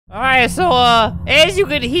Alright, so, as you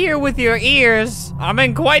could hear with your ears, I'm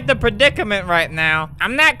in quite the predicament right now.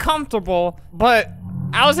 I'm not comfortable, but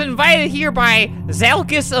I was invited here by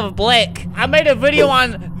Zalcus of Black. I made a video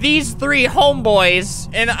on these three homeboys,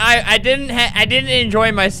 and I didn't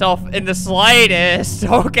enjoy myself in the slightest.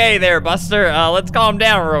 Okay there, Buster, let's calm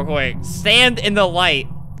down real quick. Stand in the light.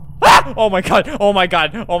 Ah! Oh my god, oh my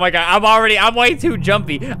god, oh my god. I'm way too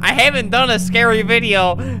jumpy. I haven't done a scary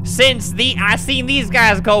video since I seen these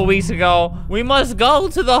guys a couple weeks ago. We must go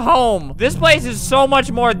to the home. This place is so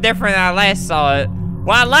much more different than I last saw it.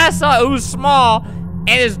 When I last saw it, it was small, and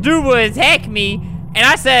this dude would attack me, and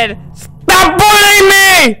I said, "Stop bullying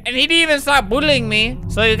me!" And he didn't even stop bullying me.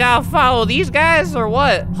 So you gotta follow these guys or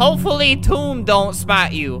what? Hopefully Tomb don't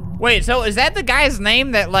spot you. Wait, so is that the guy's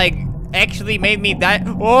name that like actually made me die?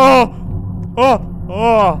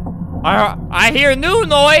 I hear new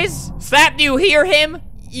noise. Slap, do you hear him?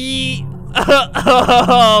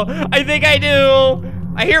 I think I do.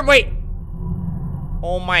 I hear him, wait.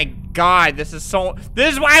 Oh my god, this is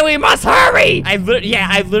why we must hurry. I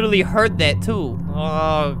literally heard that too.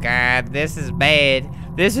 Oh god, this is bad.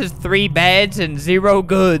 This is 3 beds and 0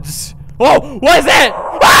 goods. Oh, what is that?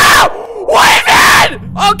 Ah! What is that?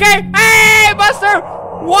 Okay, hey, Buster.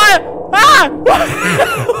 What? Ah! Oh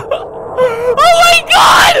my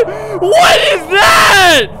god! What is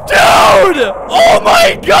that? Dude! Oh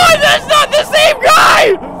my god, that's not the same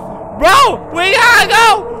guy! Bro, we gotta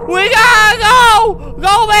go! We gotta go!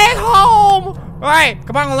 Go back home! Alright,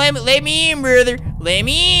 come on, let me in, brother. Let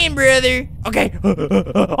me in, brother. Okay.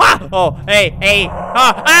 Ah! Oh, hey.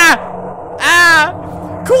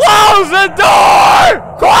 Close the door!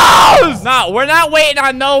 Close! No, we're not waiting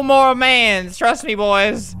on no more mans. Trust me,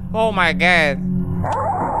 boys. Oh my god.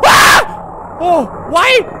 Ah! Oh,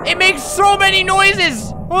 why? It makes so many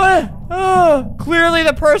noises. What? Clearly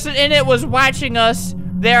the person in it was watching us.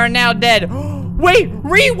 They are now dead. Wait,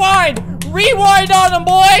 rewind! Rewind on them,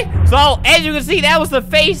 boy! So, as you can see, that was the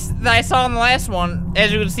face that I saw in the last one.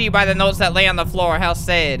 As you can see by the notes that lay on the floor, how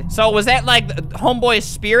sad. So, was that like homeboy's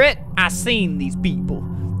spirit? I seen these people.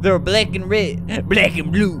 They're black and red, black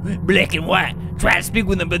and blue, black and white. Tried to speak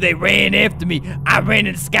with them, but they ran after me. I ran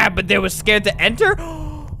in the sky, but they were scared to enter.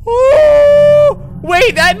 Ooh!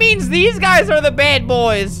 Wait, that means these guys are the bad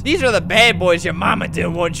boys. These are the bad boys your mama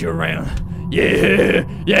didn't want you around.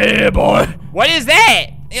 Yeah, boy. What is that?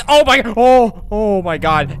 Oh my, oh my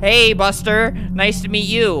god. Hey, Buster, nice to meet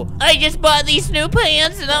you. I just bought these new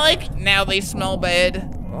pants and now they smell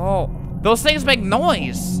bad. Oh, those things make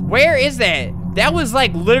noise. Where is that? That was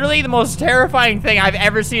like literally the most terrifying thing I've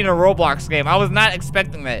ever seen in a Roblox game. I was not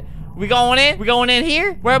expecting that. We going in? We going in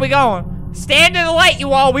here? Where are we going? Stand in the light,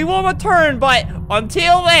 you all. We will return, but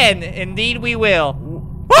until then, indeed we will.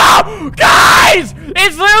 Oh, guys!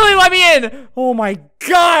 It's literally let me in. Oh my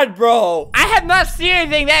god, bro. I have not seen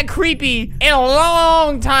anything that creepy in a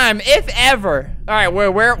long time, if ever. All right,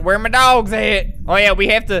 where my dogs at? Oh yeah, we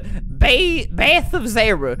have to bath of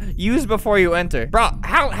Zara. Use before you enter. Bro,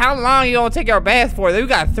 how long you gonna take our bath for? We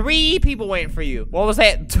got 3 people waiting for you. What was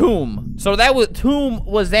that? Tomb. So Tomb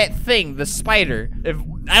was that thing, the spider.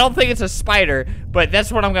 I don't think it's a spider, but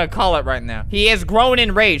that's what I'm gonna call it right now. He has grown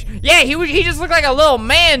in rage. Yeah, he just looked like a little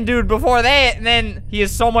man dude before that, and then he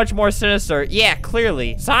is so much more sinister. Yeah,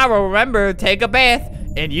 clearly. Sorrow, remember, take a bath,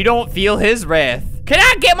 and you don't feel his wrath. Can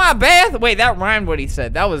I get my bath? Wait, that rhymed what he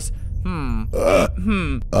said. That was,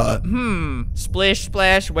 Splish,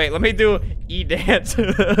 splash. Wait, let me do E-dance.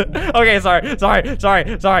 Okay, sorry.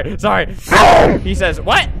 He says,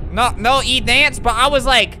 what? No E-dance, but I was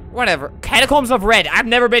like, whatever. Catacombs of Red. I've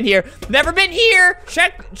never been here. Never been here.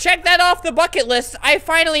 Check that off the bucket list. I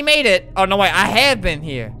finally made it. Oh, no, wait, I have been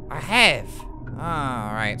here. I have.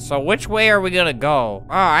 All right, so which way are we gonna go? Oh,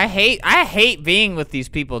 I hate being with these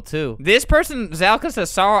people too. This person, Zalcus of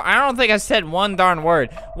Sorrow, I don't think I said one darn word.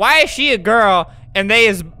 Why is she a girl and they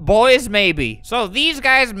is boys maybe? So these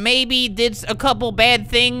guys maybe did a couple bad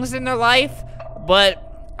things in their life,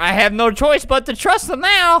 but I have no choice but to trust them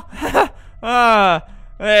now. Yeah,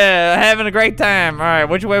 having a great time. All right,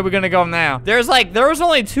 which way are we gonna go now? There was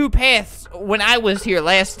only 2 paths when I was here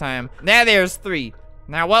last time. Now there's 3.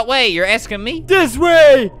 Now what way? You're asking me? This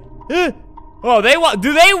way! Oh,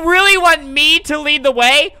 do they really want me to lead the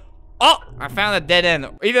way? Oh, I found a dead end.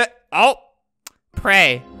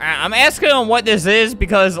 Pray. I'm asking them what this is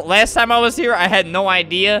because last time I was here, I had no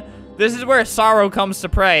idea. This is where Sorrow comes to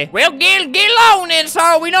pray. Well, get along then,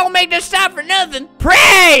 Sorrow. We don't make this stop for nothing.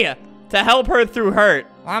 Pray! To help her through hurt.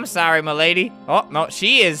 Well, I'm sorry, my lady. Oh, no,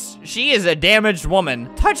 she is a damaged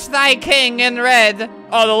woman. Touch thy king in red.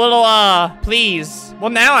 Oh, the little, please.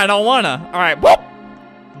 Well, now I don't wanna. All right, boop,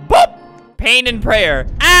 boop. pain and prayer.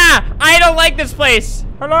 Ah! I don't like this place.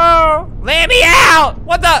 Hello? Let me out!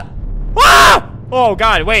 What the? Ah! Oh,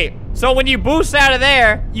 God, wait. So when you boost out of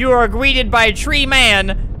there, you are greeted by Tree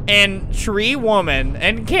Man and Tree Woman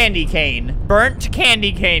and Candy Cane. Burnt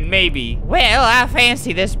Candy Cane, maybe. Well, I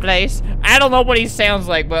fancy this place. I don't know what he sounds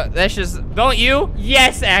like, but that's just... Don't you?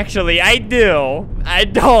 Yes, actually, I do. I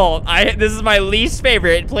don't. This is my least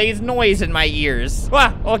favorite. It plays noise in my ears.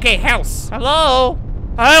 Ah, okay, house. Hello?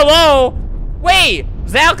 Hello? Wait,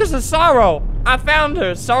 Zalcus and Sorrow. I found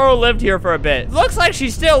her. Sorrow lived here for a bit. Looks like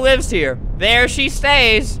she still lives here. There she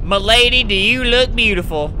stays. Milady, do you look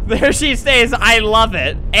beautiful? There she stays. I love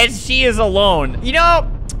it. And she is alone. You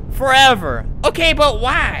know, forever. Okay, but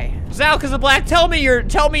why? Zalcus the Black, tell me your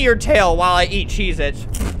tale while I eat Cheez-Its.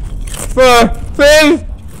 For things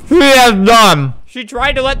she has done. She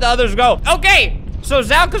tried to let the others go. Okay, so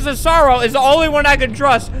Zalcus and Sorrow is the only one I can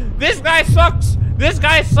trust. This guy sucks. This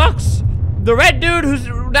guy sucks. The red dude who's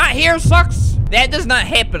not here sucks. That does not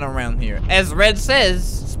happen around here. As Red says,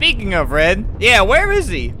 speaking of Red, yeah, where is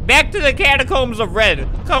he? Back to the catacombs of Red.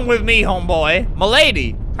 Come with me, homeboy.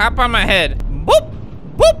 Milady, hop on my head. Boop,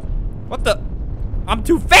 boop. What the? I'm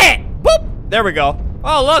too fat. Boop. There we go.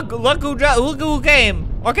 Oh, look who came.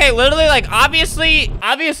 Okay, literally, like, obviously,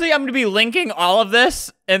 I'm gonna be linking all of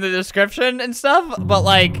this in the description and stuff, but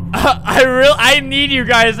like, I need you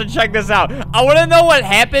guys to check this out. I wanna know what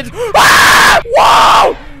happens. Ah!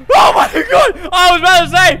 Whoa! Oh my God! I was about to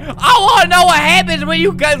say, I wanna know what happens when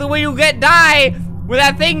you die, when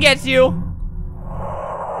that thing gets you.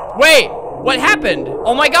 Wait, what happened?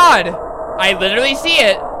 Oh my God! I literally see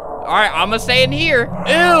it. All right, I'm gonna stay in here.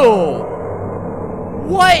 Ew!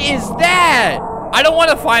 What is that? I don't want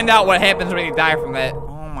to find out what happens when you die from that.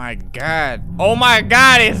 Oh my God. Oh my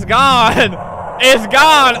God, it's gone. It's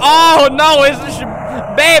gone. Oh no,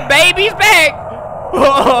 baby's back.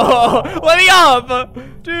 Oh, let me up.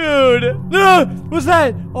 Dude. What's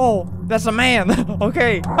that? Oh, that's a man.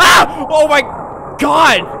 Okay. Ah! Oh my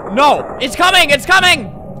God. No, it's coming. It's coming.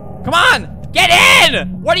 Come on. Get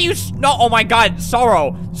in! What are you? No, oh my God,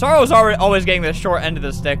 Sorrow. Sorrow's always getting the short end of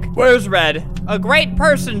the stick. Where's Red? A great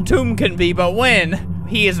person Tomb can be, but when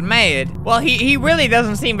he is mad, well, he really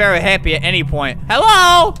doesn't seem very happy at any point.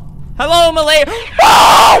 Hello? Hello, Malay.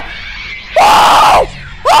 Oh! Oh!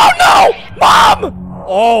 Oh no! Mom!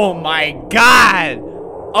 Oh my God!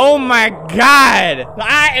 Oh my God!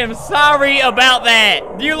 I am sorry about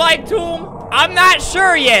that. Do you like Tomb? I'm not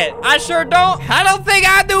sure yet. I sure don't. I don't think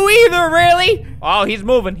I do either, really. Oh, he's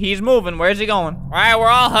moving. He's moving. Where's he going? All right, we're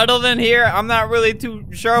all huddled in here. I'm not really too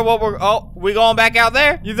sure what we going back out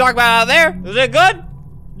there? You talk about out there? Is it good?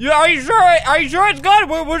 Are you sure? Are you sure it's good?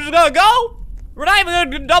 We're just gonna go? We're not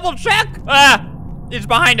even gonna double check? Ah, it's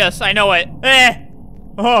behind us. I know it.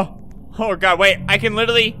 Oh God, wait, I can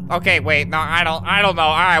literally, okay, wait, no, I don't know.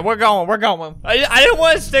 All right, we're going. I didn't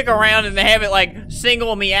want to stick around and have it like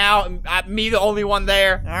single me out and me the only one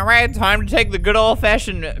there. All right, time to take the good old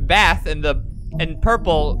fashioned bath in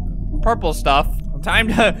purple stuff. Time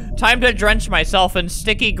to drench myself in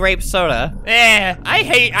sticky grape soda.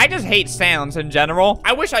 I just hate sounds in general.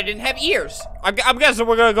 I wish I didn't have ears. I'm guessing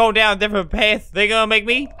we're gonna go down a different path. They gonna make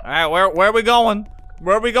me? All right, where are we going?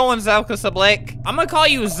 Where are we going, Zalcus the Black? I'm gonna call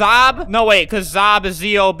you Zob. No, wait, because Zob is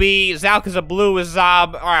Z-O-B. Zalcus the Blue is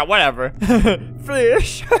Zob. All right, whatever.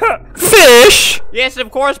 Fish. Fish? Yes, of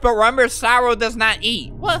course, but remember, Sorrow does not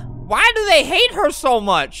eat. What? Why do they hate her so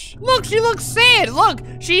much? Look, she looks sad. Look,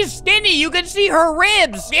 she's skinny. You can see her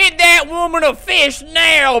ribs. Get that woman a fish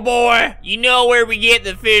now, boy. You know where we get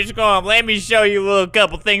the fish from. Let me show you a little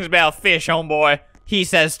couple things about fish, homeboy. He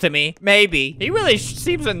says to me, maybe. He really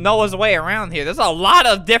seems to know his way around here. There's a lot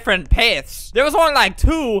of different paths. There was only like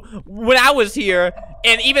 2 when I was here,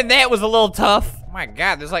 and even that was a little tough. Oh my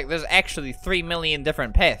God, there's actually 3 million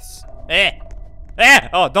different paths.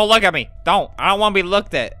 Oh, don't look at me. I don't want to be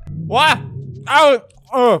looked at. What? I'll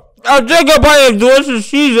take a bite of delicious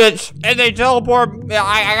Cheez-Its. And they teleport,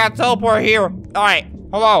 I got teleport here. All right,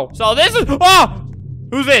 hello. So this is,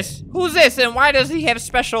 who's this? Who's this, and why does he have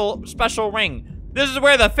special ring? This is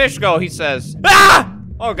where the fish go, he says. Ah!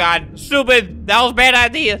 Oh God, stupid. That was a bad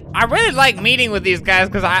idea. I really like meeting with these guys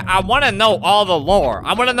because I want to know all the lore.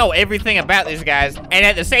 I want to know everything about these guys. And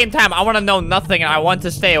at the same time, I want to know nothing and I want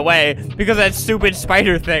to stay away because of that stupid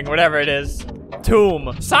spider thing, whatever it is.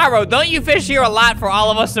 Tomb. Sorrow, don't you fish here a lot for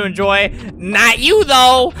all of us to enjoy? Not you,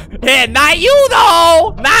 though. Yeah, not you,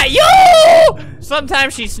 though. Not you.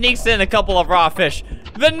 Sometimes she sneaks in a couple of raw fish.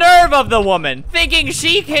 The nerve of the woman, thinking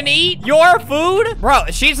she can eat your food? Bro,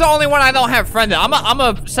 she's the only one I don't have friended. I'm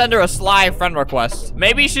gonna send her a sly friend request.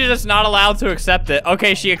 Maybe she's just not allowed to accept it.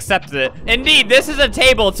 Okay, she accepted it. Indeed, this is a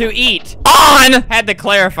table to eat on. Had to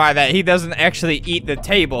clarify that he doesn't actually eat the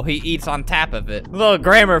table. He eats on top of it. Little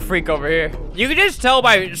grammar freak over here. You can just tell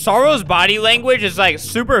by Sorrow's body language is like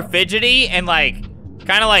super fidgety and like,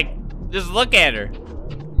 kind of like, just look at her.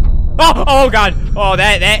 Oh God. Oh,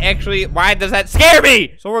 that actually, why does that scare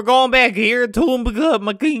me? So we're going back here to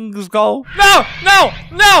my kings go. No,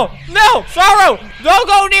 Sorrow, don't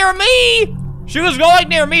go near me. She was going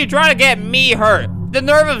near me, trying to get me hurt. The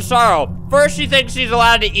nerve of Sorrow. First she thinks she's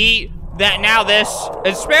allowed to eat, that now this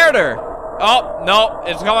is spared her. Oh, no,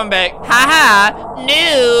 it's coming back. Haha,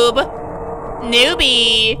 noob.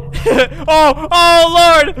 Newbie. oh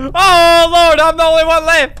Lord, I'm the only one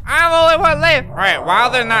left. All right,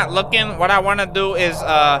 while they're not looking, what I want to do is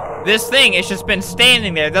this thing, it's just been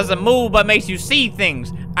standing there. It doesn't move but makes you see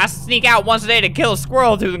things. I sneak out once a day to kill a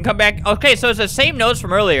squirrel tooth and come back. Okay, so it's the same notes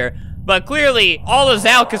from earlier, but clearly all the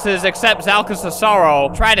Zalcuses except Zalcus of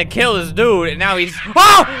Sorrow tried to kill this dude, and now he's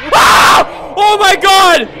oh my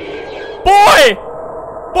God, boy,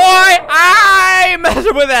 I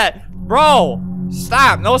messing with that. Bro,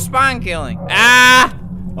 stop. No spawn killing.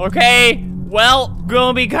 Okay. Well,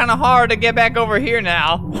 gonna be kind of hard to get back over here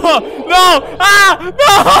now. No! No!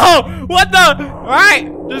 What the? All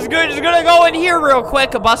right. Just gonna go in here real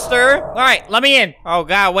quick, Buster. All right, let me in. Oh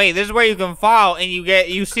God, wait. This is where you can fall and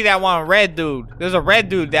you see that one red dude. There's a red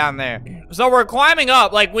dude down there. So we're climbing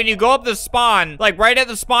up. Like when you go up the spawn, like right at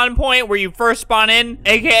the spawn point where you first spawn in,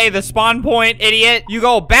 aka the spawn point, idiot. You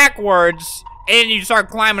go backwards and you start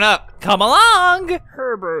climbing up. Come along,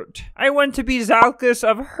 Herbert. I want to be Zalcus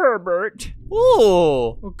of Herbert.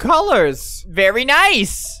 Ooh, colors. Very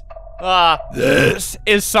nice. This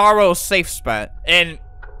is Sorrow's safe spot. And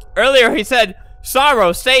earlier he said,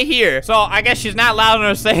 Sorrow, stay here. So I guess she's not allowed in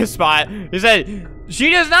her safe spot. He said, she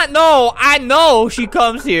does not know. I know she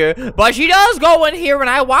comes here, but she does go in here when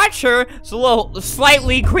I watch her. It's a little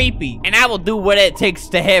slightly creepy, and I will do what it takes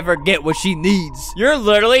to have her get what she needs. You're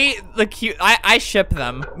literally the cute. I ship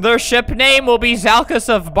them. Their ship name will be Zalcus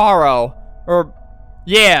of Barrow, or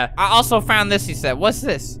yeah. I also found this. He said, "What's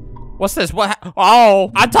this? What's this? What? Oh,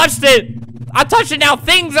 I touched it. I touched it. Now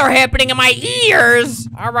things are happening in my ears.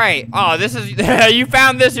 All right. Oh, this is you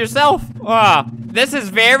found this yourself. This is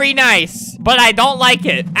very nice, but I don't like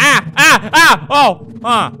it.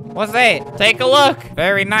 What's that? Take a look.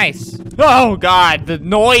 Very nice. Oh God, the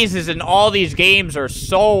noises in all these games are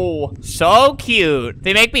so cute.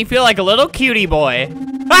 They make me feel like a little cutie boy.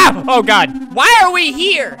 Oh God, why are we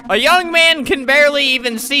here? A young man can barely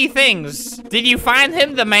even see things. Did you find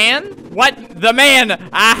him, the man? What? The man?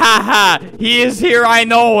 He is here, I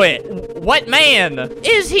know it. What man?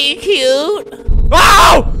 Is he cute?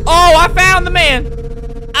 Oh, I found the man.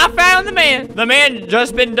 The man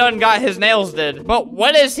just been done got his nails did. But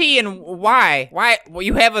what is he and why? Why? Well,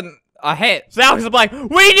 you have a hit. Zalcus is like,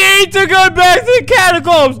 we need to go back to the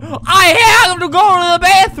catacombs. I have to go to the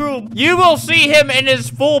bathroom. You will see him in his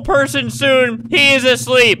full person soon. He is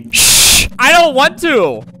asleep. Shh, I don't want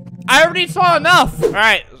to. I already saw enough. All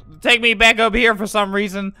right, take me back up here for some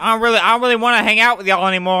reason. I don't really want to hang out with y'all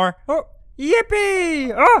anymore. Oh,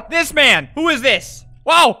 yippee. Oh, this man, who is this?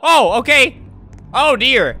 Whoa, oh, okay. Oh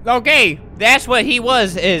dear, okay. That's what he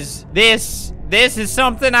was, is this is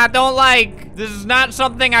something I don't like. This is not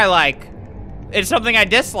something I like. It's something I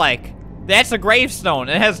dislike. That's a gravestone.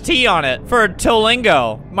 It has T on it for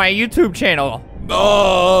Flamingo, my YouTube channel.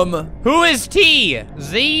 Who is T?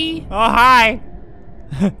 Z? Oh, hi.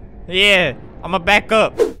 Yeah, I'm gonna back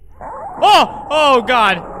up. Oh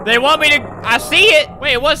God. They want me to, I see it.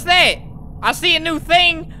 Wait, what's that? I see a new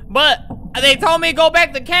thing, but they told me to go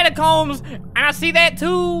back to catacombs, and I see that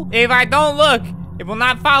too. If I don't look, it will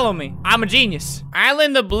not follow me. I'm a genius.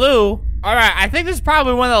 Island of Blue. All right, I think this is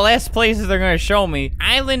probably one of the last places they're gonna show me.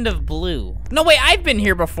 Island of Blue. No, wait, I've been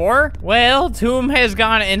here before. Well, Tomb has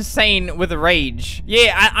gone insane with rage.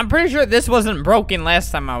 Yeah, I'm pretty sure this wasn't broken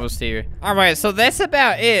last time I was here. All right, so that's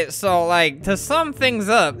about it. So, like, to sum things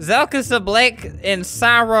up, Zalcus of Black and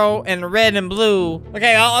Sorrow and Red and Blue.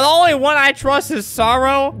 Okay, the only one I trust is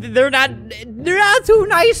Sorrow. They're not too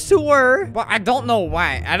nice to her. But I don't know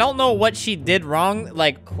why. I don't know what she did wrong,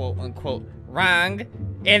 like, quote unquote, wrong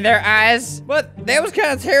in their eyes, but that was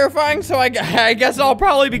kind of terrifying, so I guess I'll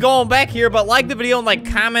probably be going back here. But like the video and like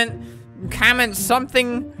comment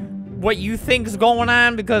something what you think's going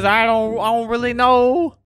on, because I don't really know.